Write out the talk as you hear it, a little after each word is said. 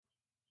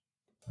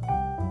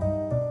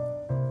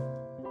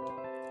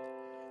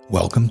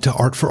Welcome to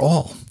Art for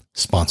All,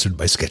 sponsored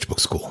by Sketchbook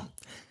School.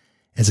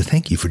 As a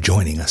thank you for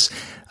joining us,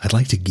 I'd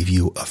like to give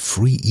you a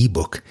free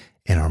ebook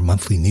and our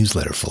monthly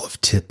newsletter full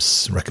of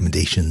tips,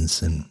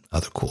 recommendations, and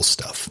other cool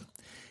stuff.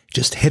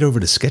 Just head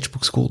over to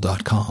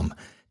sketchbookschool.com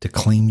to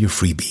claim your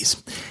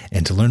freebies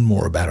and to learn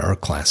more about our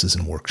classes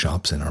and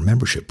workshops and our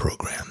membership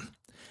program.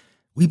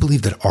 We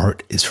believe that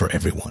art is for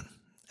everyone,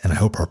 and I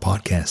hope our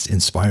podcast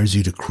inspires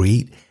you to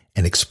create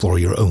and explore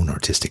your own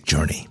artistic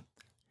journey.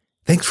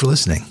 Thanks for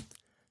listening.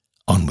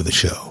 On with the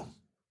show.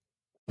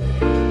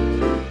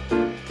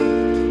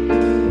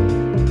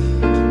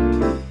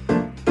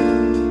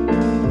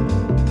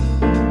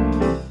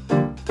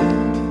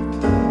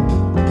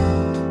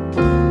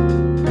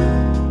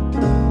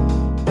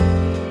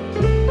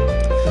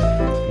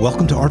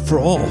 Welcome to Art for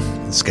All,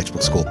 the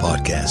Sketchbook School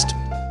podcast.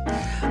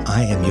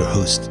 I am your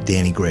host,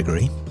 Danny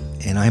Gregory,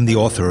 and I'm the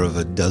author of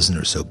a dozen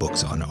or so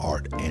books on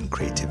art and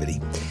creativity.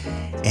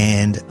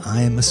 And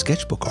I am a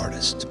sketchbook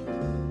artist.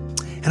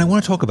 And I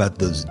want to talk about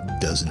those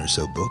dozen or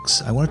so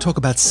books. I want to talk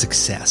about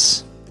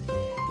success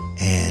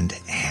and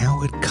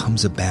how it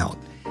comes about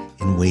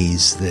in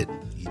ways that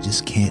you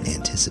just can't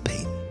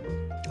anticipate.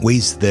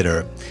 Ways that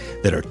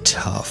are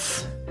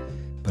tough,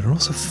 but are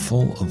also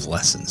full of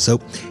lessons. So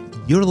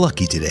you're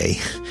lucky today.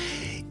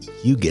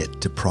 You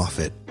get to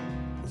profit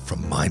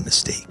from my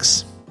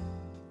mistakes.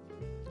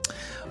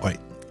 All right,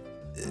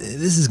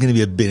 this is going to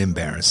be a bit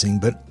embarrassing,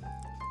 but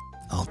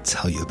I'll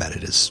tell you about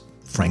it as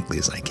frankly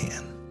as I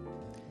can.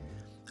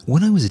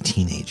 When I was a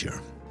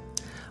teenager,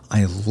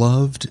 I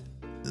loved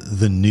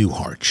the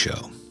Newhart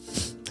Show.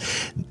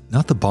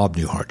 Not the Bob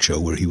Newhart Show,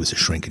 where he was a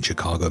shrink in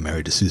Chicago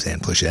married to Suzanne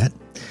Pleshette,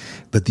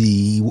 but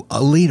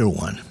a later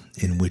one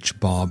in which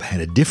Bob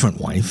had a different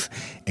wife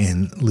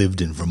and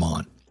lived in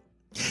Vermont.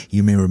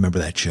 You may remember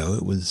that show.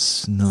 It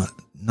was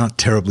not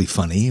terribly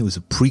funny. It was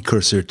a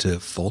precursor to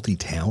Fawlty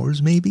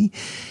Towers, maybe,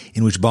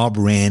 in which Bob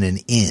ran an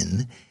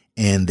inn,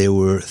 and there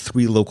were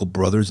three local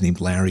brothers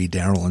named Larry,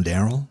 Darryl, and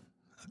Daryl.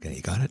 Okay,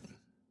 you got it?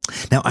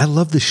 Now, I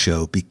love the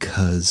show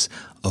because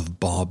of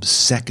Bob's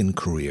second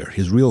career,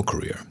 his real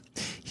career.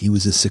 He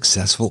was a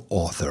successful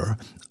author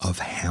of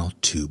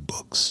how-to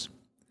books.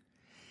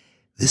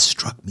 This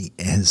struck me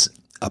as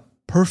a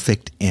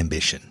perfect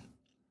ambition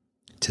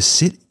to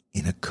sit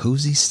in a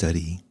cozy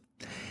study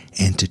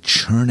and to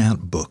churn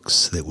out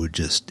books that were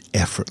just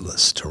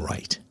effortless to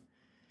write.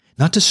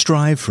 Not to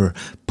strive for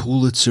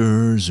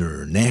Pulitzers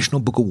or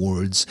National Book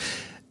Awards,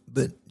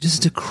 but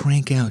just to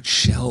crank out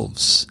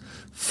shelves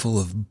full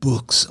of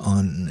books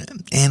on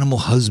animal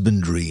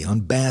husbandry, on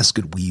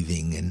basket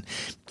weaving, and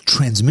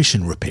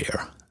transmission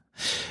repair.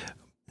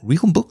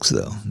 Real books,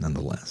 though,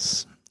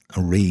 nonetheless,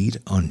 arrayed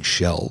on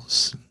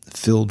shelves,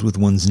 filled with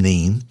one's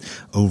name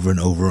over and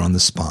over on the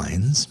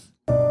spines.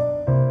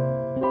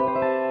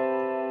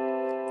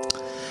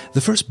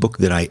 The first book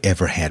that I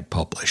ever had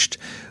published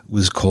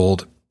was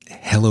called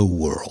Hello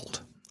World,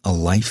 A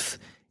Life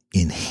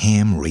in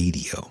Ham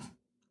Radio.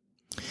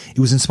 It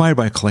was inspired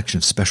by a collection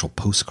of special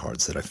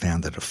postcards that I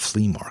found at a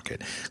flea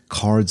market,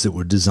 cards that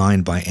were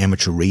designed by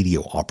amateur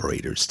radio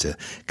operators to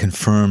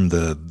confirm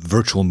the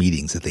virtual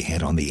meetings that they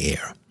had on the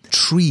air.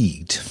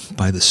 Intrigued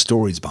by the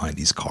stories behind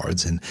these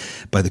cards and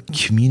by the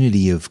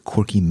community of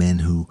quirky men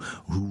who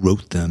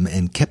wrote them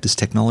and kept this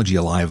technology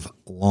alive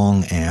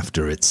long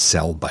after its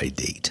sell-by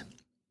date.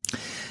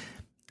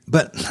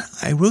 But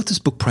I wrote this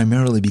book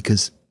primarily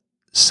because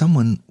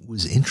someone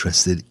was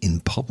interested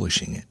in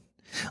publishing it.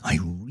 I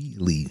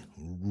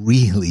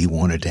really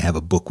wanted to have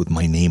a book with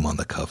my name on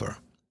the cover,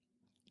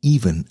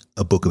 even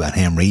a book about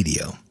ham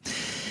radio,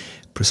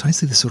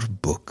 precisely the sort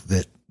of book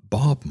that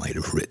Bob might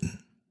have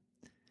written.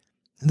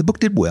 And the book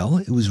did well.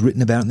 It was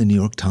written about in the New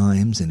York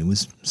Times, and it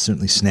was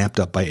certainly snapped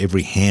up by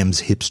every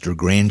ham's hipster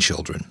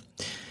grandchildren.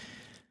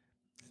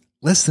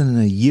 Less than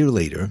a year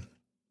later,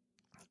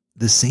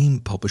 the same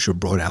publisher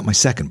brought out my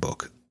second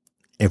book,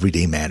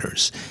 Everyday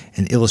Matters,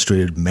 an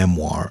illustrated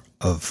memoir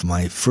of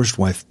my first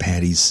wife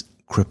Patty's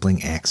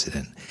crippling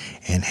accident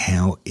and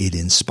how it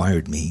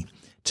inspired me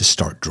to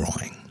start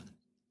drawing.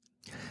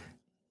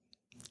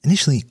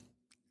 Initially,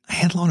 I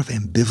had a lot of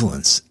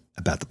ambivalence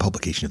about the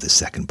publication of this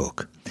second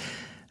book.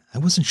 I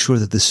wasn't sure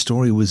that the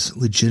story was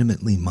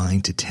legitimately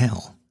mine to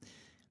tell.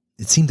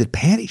 It seemed that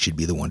Patty should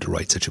be the one to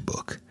write such a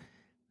book.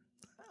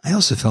 I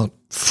also felt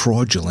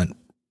fraudulent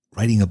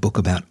writing a book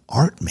about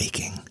art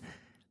making.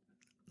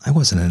 I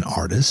wasn't an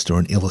artist or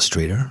an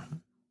illustrator.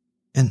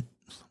 And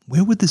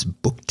where would this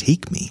book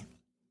take me?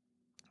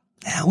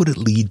 How would it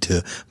lead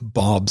to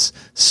Bob's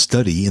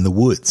study in the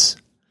woods?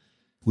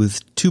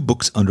 With 2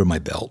 books under my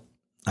belt,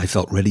 I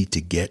felt ready to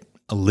get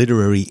a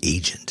literary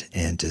agent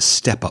and to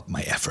step up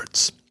my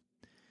efforts.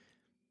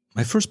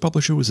 My first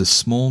publisher was a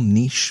small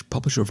niche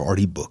publisher of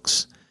arty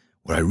books.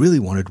 What I really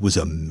wanted was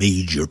a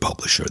major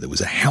publisher that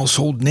was a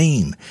household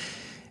name,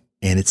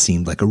 and it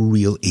seemed like a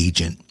real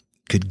agent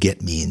could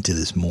get me into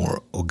this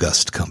more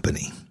august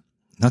company.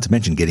 Not to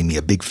mention getting me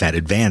a big fat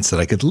advance that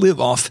I could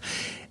live off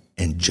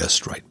and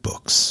just write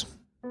books.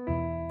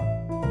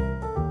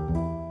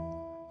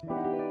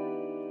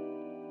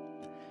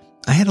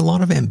 I had a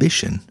lot of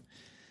ambition,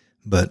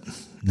 but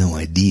no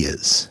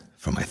ideas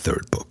for my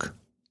third book.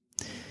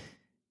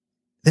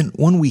 Then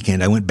one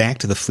weekend I went back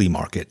to the flea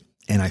market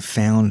and I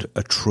found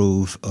a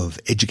trove of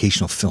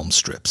educational film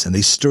strips, and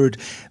they stirred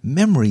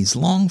memories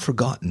long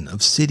forgotten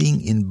of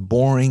sitting in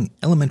boring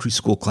elementary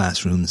school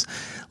classrooms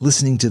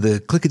listening to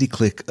the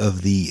clickety-click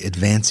of the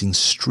advancing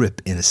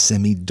strip in a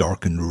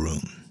semi-darkened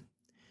room.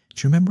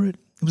 Do you remember it?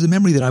 It was a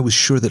memory that I was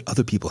sure that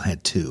other people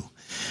had too.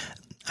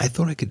 I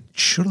thought I could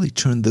surely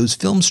turn those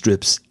film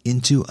strips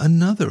into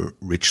another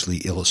richly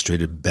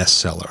illustrated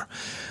bestseller,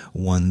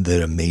 one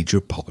that a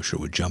major publisher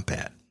would jump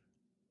at.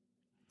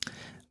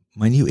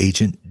 My new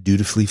agent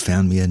dutifully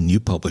found me a new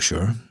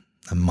publisher,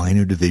 a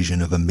minor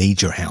division of a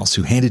major house,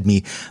 who handed me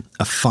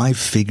a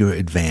 5-figure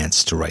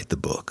advance to write the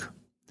book.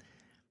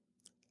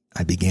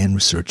 I began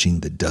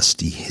researching the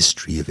dusty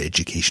history of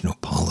educational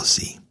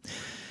policy.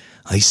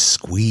 I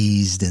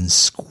squeezed and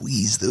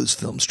squeezed those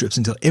film strips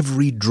until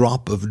every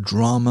drop of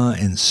drama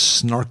and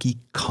snarky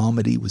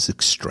comedy was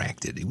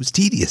extracted. It was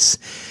tedious,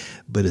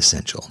 but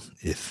essential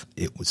if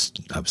I was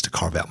to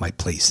carve out my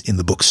place in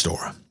the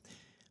bookstore.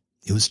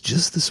 It was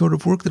just the sort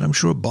of work that I'm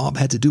sure Bob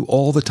had to do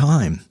all the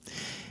time.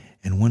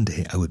 And one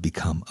day I would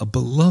become a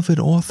beloved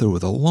author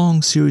with a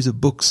long series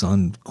of books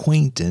on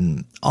quaint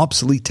and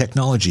obsolete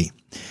technology.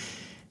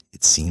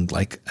 It seemed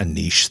like a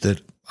niche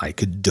that I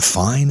could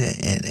define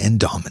and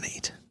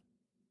dominate.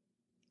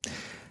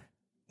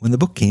 When the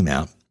book came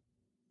out,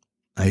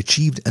 I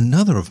achieved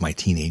another of my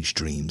teenage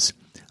dreams.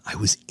 I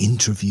was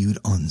interviewed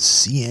on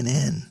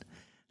CNN.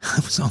 I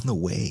was on the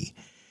way.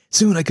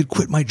 Soon I could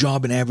quit my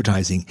job in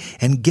advertising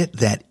and get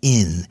that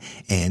in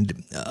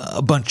and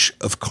a bunch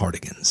of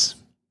cardigans.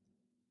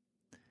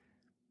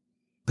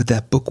 But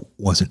that book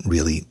wasn't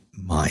really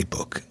my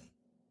book.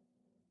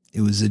 It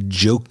was a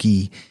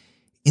jokey,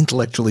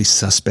 intellectually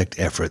suspect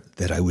effort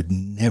that I would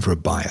never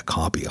buy a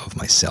copy of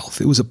myself.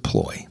 It was a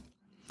ploy,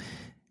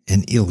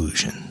 an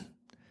illusion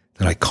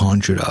that I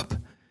conjured up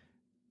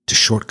to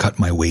shortcut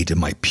my way to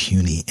my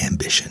puny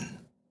ambition.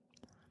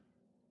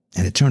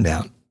 And it turned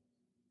out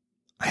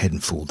I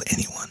hadn't fooled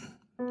anyone.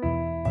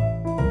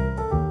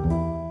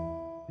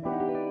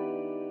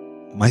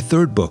 My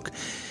third book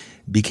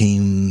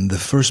became the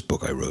first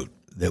book I wrote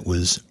that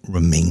was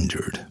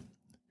remaindered.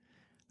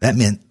 That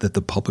meant that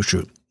the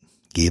publisher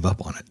gave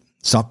up on it,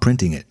 stopped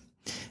printing it,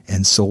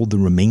 and sold the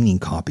remaining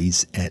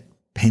copies at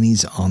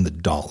pennies on the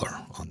dollar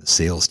on the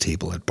sales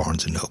table at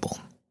Barnes & Noble.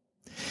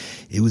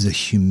 It was a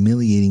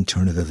humiliating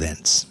turn of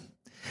events.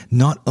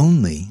 Not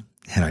only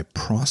had I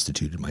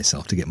prostituted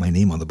myself to get my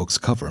name on the book's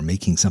cover,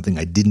 making something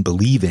I didn't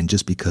believe in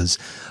just because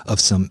of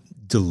some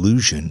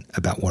delusion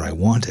about what I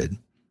wanted,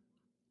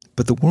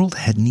 but the world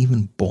hadn't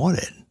even bought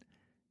it.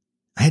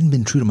 I hadn't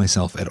been true to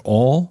myself at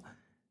all,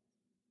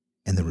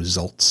 and the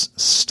results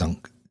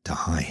stunk to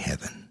high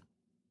heaven.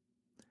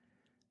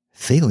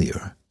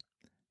 Failure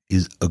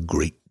is a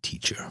great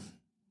teacher.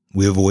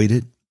 We avoid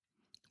it,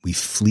 we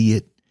flee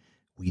it,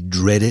 we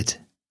dread it,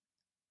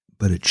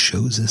 but it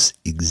shows us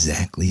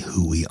exactly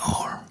who we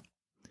are.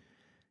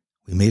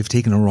 We may have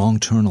taken a wrong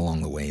turn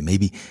along the way,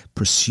 maybe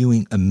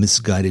pursuing a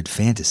misguided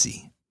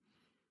fantasy.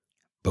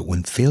 But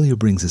when failure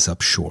brings us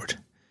up short,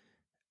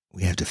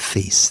 we have to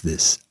face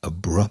this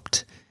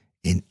abrupt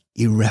and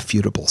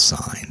irrefutable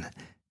sign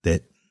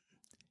that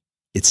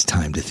it's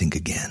time to think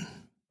again.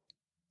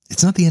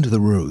 It's not the end of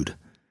the road.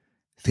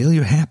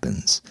 Failure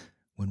happens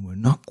when we're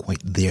not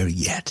quite there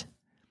yet,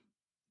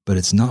 but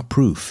it's not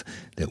proof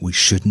that we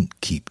shouldn't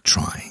keep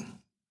trying.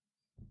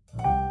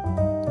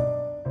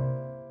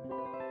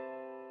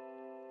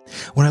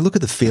 When I look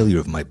at the failure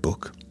of my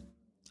book,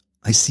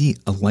 I see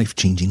a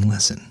life-changing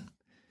lesson.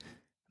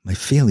 My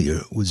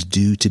failure was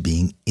due to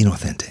being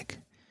inauthentic,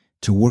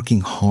 to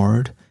working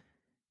hard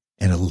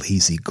at a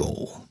lazy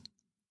goal,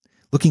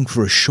 looking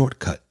for a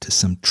shortcut to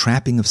some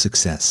trapping of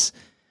success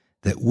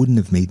that wouldn't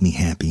have made me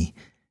happy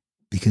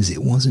because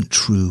it wasn't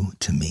true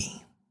to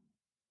me.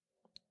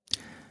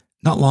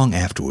 Not long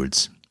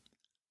afterwards,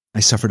 I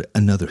suffered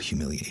another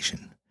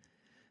humiliation.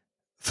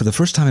 For the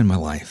first time in my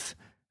life,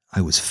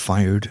 I was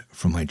fired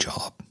from my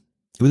job.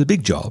 It was a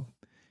big job,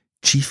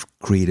 chief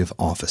creative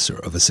officer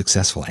of a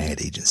successful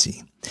ad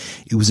agency.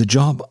 It was a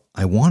job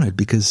I wanted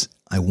because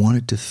I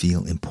wanted to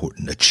feel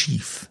important,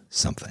 achieve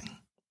something.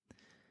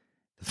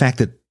 The fact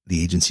that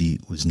the agency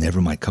was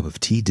never my cup of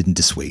tea didn't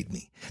dissuade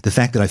me. The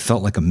fact that I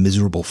felt like a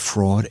miserable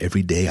fraud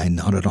every day I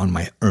knotted on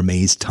my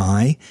Hermes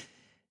tie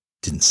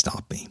didn't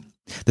stop me.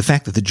 The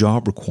fact that the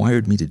job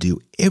required me to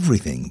do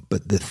everything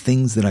but the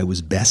things that I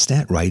was best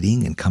at,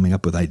 writing and coming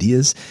up with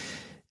ideas,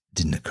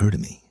 didn't occur to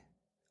me.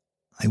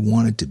 I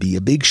wanted to be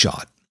a big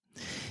shot,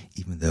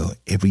 even though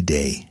every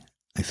day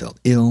I felt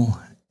ill,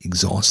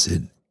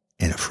 exhausted,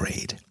 and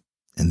afraid.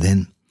 And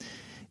then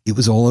it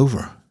was all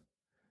over.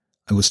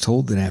 I was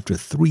told that after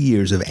 3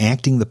 years of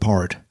acting the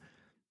part,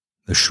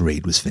 the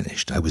charade was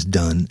finished. I was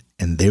done,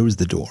 and there was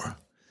the door.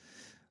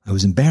 I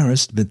was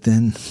embarrassed, but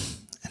then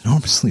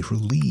enormously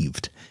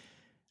relieved.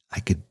 I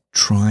could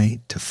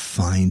try to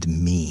find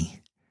me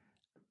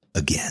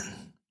again.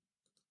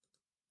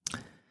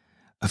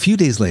 A few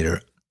days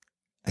later,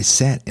 I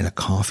sat in a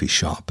coffee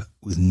shop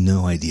with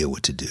no idea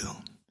what to do.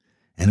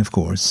 And of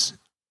course,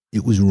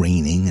 it was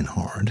raining and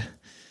hard.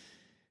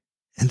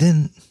 And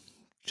then,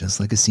 just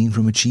like a scene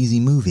from a cheesy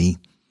movie,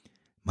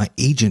 my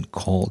agent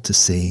called to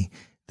say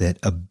that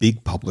a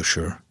big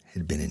publisher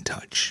had been in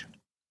touch.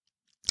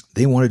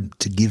 They wanted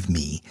to give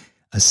me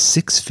a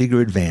 6-figure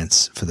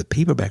advance for the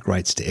paperback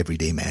rights to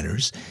Everyday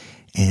Matters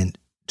and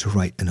to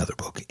write another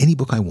book, any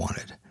book I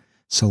wanted,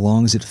 so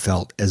long as it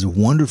felt as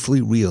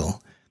wonderfully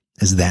real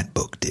as that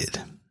book did.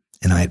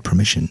 And I had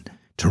permission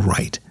to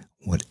write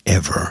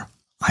whatever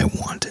I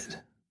wanted.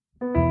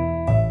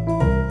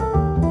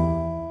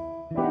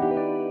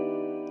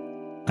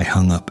 I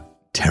hung up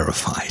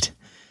terrified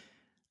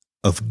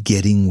of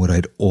getting what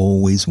I'd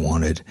always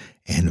wanted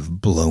and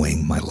of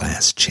blowing my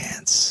last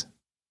chance.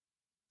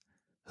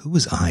 Who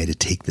was I to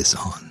take this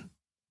on?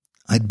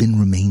 I'd been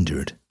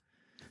remaindered,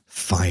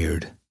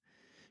 fired,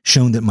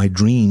 shown that my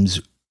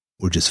dreams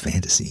were just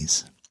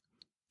fantasies.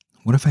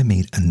 What if I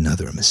made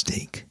another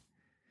mistake?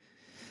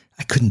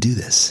 I couldn't do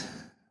this.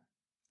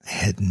 I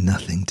had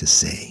nothing to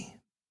say.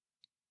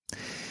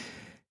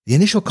 The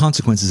initial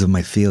consequences of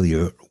my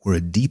failure were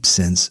a deep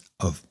sense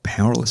of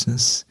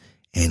powerlessness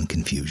and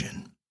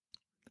confusion.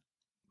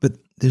 But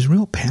there's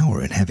real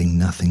power in having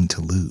nothing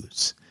to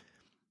lose.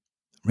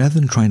 Rather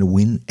than trying to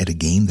win at a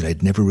game that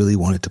I'd never really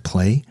wanted to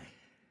play,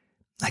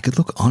 I could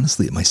look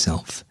honestly at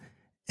myself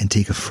and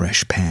take a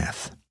fresh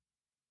path.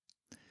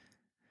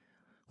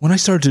 When I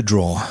started to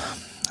draw,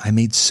 I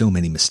made so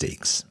many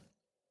mistakes.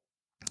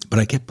 But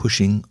I kept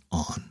pushing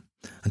on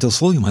until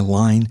slowly my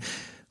line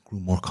grew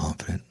more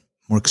confident,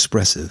 more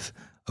expressive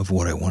of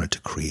what I wanted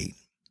to create.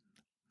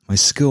 My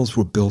skills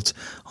were built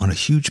on a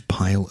huge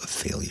pile of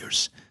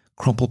failures,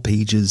 crumpled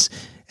pages,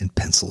 and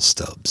pencil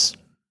stubs.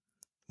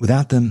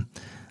 Without them,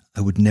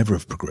 I would never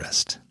have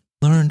progressed.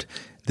 I learned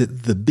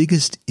that the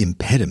biggest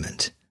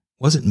impediment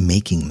wasn't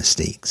making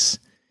mistakes.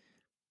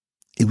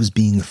 It was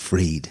being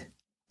afraid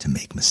to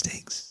make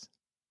mistakes.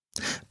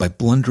 By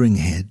blundering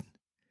ahead,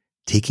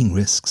 taking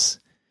risks,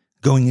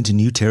 going into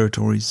new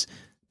territories,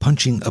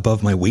 punching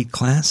above my weight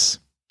class,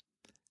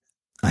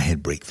 I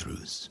had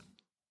breakthroughs.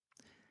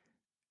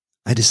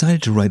 I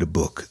decided to write a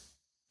book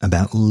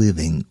about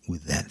living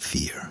with that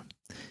fear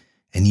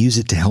and use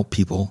it to help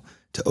people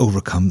to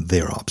overcome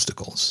their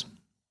obstacles.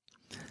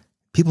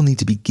 People need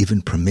to be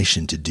given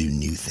permission to do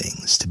new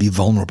things, to be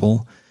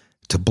vulnerable,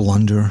 to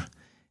blunder,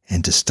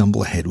 and to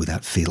stumble ahead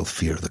without fatal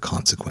fear of the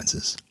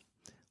consequences.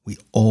 We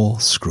all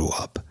screw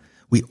up.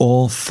 We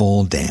all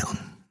fall down.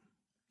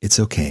 It's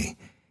okay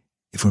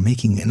if we're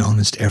making an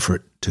honest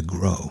effort to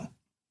grow.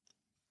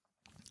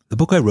 The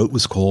book I wrote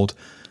was called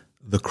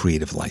The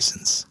Creative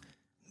License,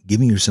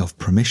 giving yourself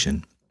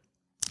permission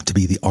to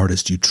be the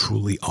artist you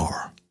truly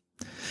are.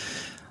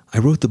 I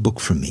wrote the book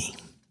for me,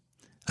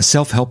 a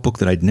self-help book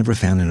that I'd never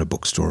found in a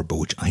bookstore, but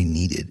which I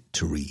needed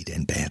to read,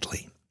 and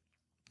badly.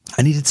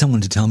 I needed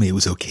someone to tell me it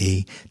was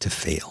okay to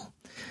fail,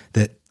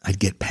 that I'd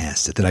get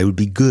past it, that I would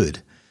be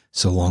good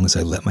so long as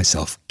I let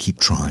myself keep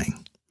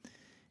trying.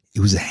 It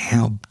was a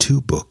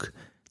how-to book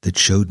that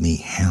showed me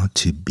how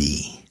to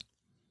be.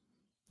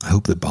 I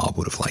hope that Bob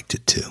would have liked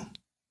it too.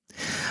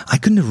 I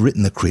couldn't have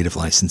written The Creative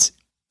License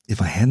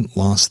if I hadn't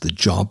lost the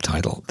job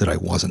title that I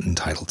wasn't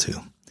entitled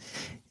to.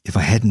 If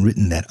I hadn't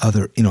written that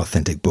other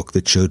inauthentic book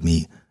that showed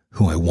me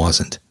who I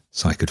wasn't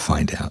so I could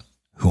find out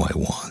who I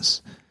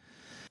was.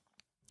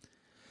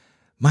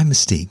 My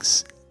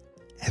mistakes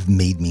have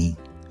made me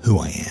who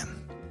I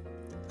am.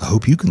 I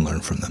hope you can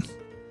learn from them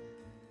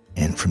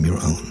and from your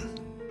own.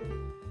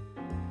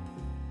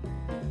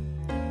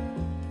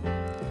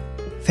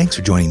 Thanks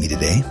for joining me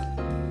today.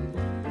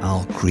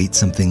 I'll create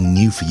something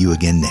new for you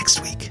again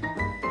next week.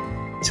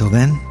 Till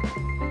then,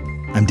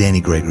 I'm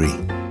Danny Gregory,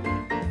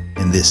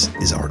 and this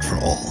is Art for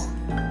All.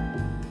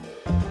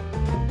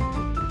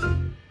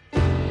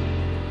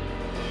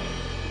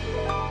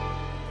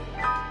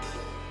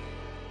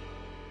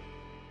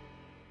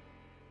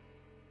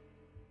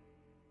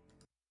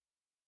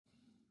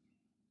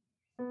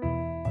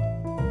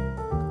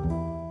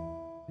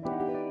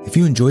 If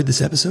you enjoyed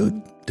this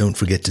episode, don't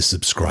forget to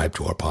subscribe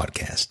to our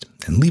podcast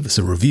and leave us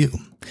a review.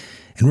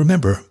 And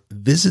remember,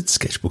 visit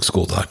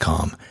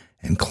sketchbookschool.com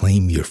and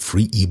claim your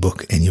free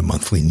ebook and your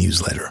monthly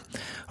newsletter.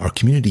 Our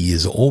community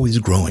is always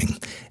growing,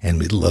 and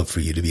we'd love for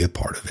you to be a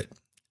part of it.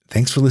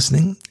 Thanks for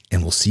listening,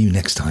 and we'll see you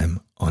next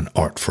time on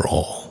Art for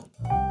All.